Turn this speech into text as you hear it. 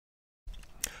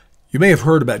You may have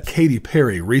heard about Katy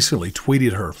Perry recently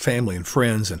tweeted her family and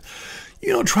friends and,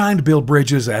 trying to build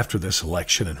bridges after this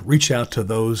election and reach out to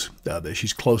those that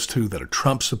she's close to that are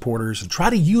Trump supporters and try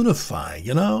to unify,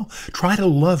 try to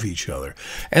love each other.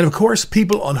 And of course,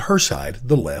 people on her side,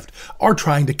 the left, are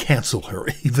trying to cancel her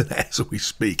even as we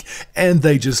speak. And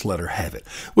they just let her have it.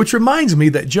 Which reminds me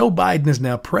that Joe Biden is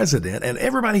now president and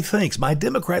everybody thinks, my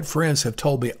Democrat friends have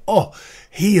told me,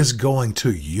 he is going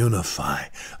to unify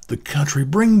the country,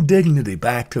 bring dignity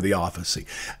back to the office.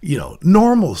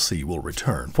 Normalcy will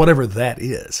return, whatever that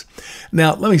is.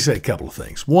 Now, let me say a couple of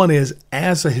things. One is,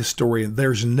 as a historian,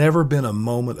 there's never been a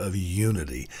moment of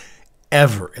unity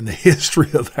ever in the history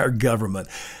of our government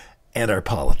and our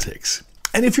politics.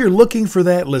 And if you're looking for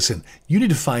that, listen, you need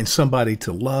to find somebody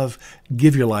to love,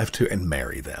 give your life to, and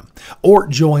marry them. Or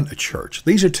join a church.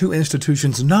 These are two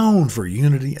institutions known for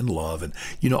unity and love and,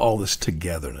 all this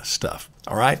togetherness stuff.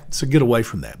 All right? So get away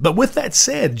from that. But with that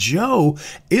said, Joe,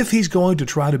 if he's going to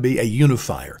try to be a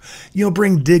unifier,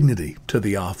 bring dignity to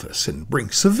the office and bring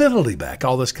civility back,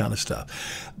 all this kind of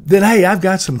stuff, then, hey, I've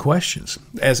got some questions.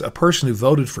 As a person who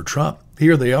voted for Trump,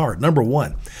 here they are. Number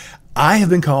one, I have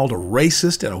been called a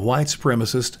racist and a white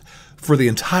supremacist for the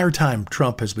entire time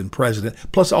Trump has been president,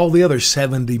 plus all the other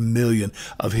 70 million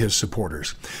of his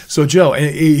supporters. So, Joe, and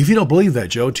if you don't believe that,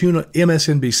 Joe, tune on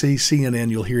MSNBC, CNN,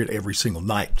 you'll hear it every single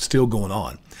night, still going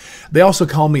on. They also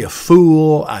call me a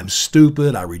fool, I'm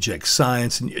stupid, I reject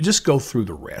science, and you just go through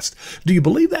the rest. Do you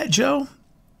believe that, Joe?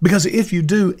 Because if you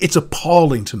do, it's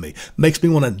appalling to me. Makes me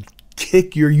want to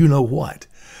kick your you-know-what.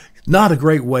 Not a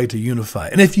great way to unify.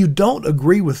 And if you don't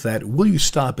agree with that, will you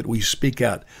stop it? Will you speak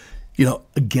out,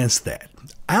 against that?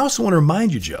 I also want to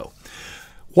remind you, Joe,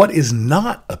 what is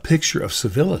not a picture of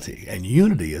civility and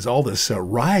unity is all this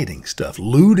rioting stuff,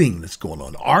 looting that's going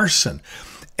on, arson.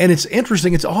 And it's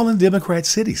interesting, it's all in Democrat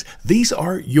cities. These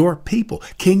are your people.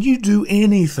 Can you do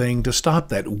anything to stop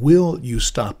that? Will you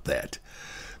stop that?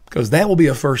 Because that will be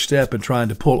a first step in trying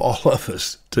to pull all of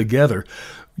us together,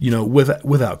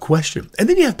 without question. And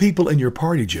then you have people in your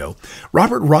party, Joe.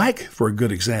 Robert Reich, for a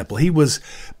good example. He was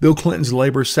Bill Clinton's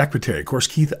labor secretary. Of course,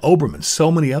 Keith Olbermann,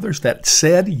 so many others that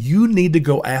said you need to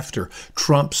go after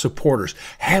Trump supporters,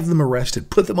 have them arrested,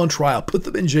 put them on trial, put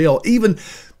them in jail, even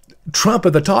Trump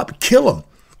at the top, kill them.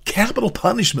 Capital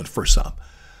punishment for some.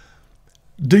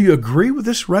 Do you agree with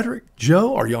this rhetoric,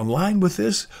 Joe? Are you on line with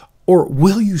this? Or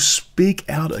will you speak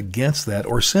out against that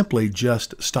or simply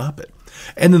just stop it?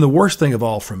 And then the worst thing of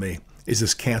all for me is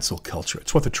this cancel culture.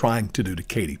 It's what they're trying to do to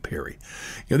Katy Perry.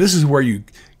 This is where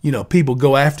people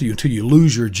go after you until you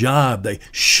lose your job. They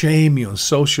shame you on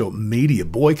social media,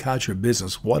 boycott your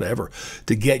business, whatever,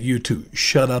 to get you to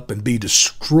shut up and be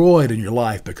destroyed in your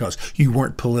life because you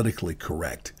weren't politically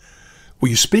correct. Will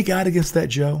you speak out against that,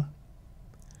 Joe?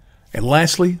 And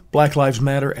lastly, Black Lives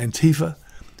Matter, Antifa,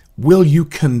 will you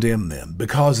condemn them?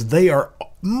 Because they are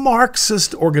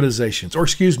Marxist organizations. Or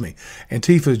excuse me,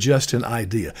 Antifa is just an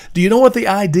idea. Do you know what the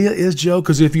idea is, Joe?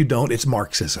 Because if you don't, it's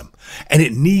Marxism. And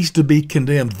it needs to be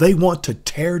condemned. They want to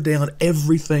tear down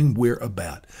everything we're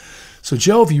about. So,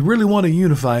 Joe, if you really want to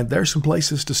unify, there's some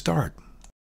places to start.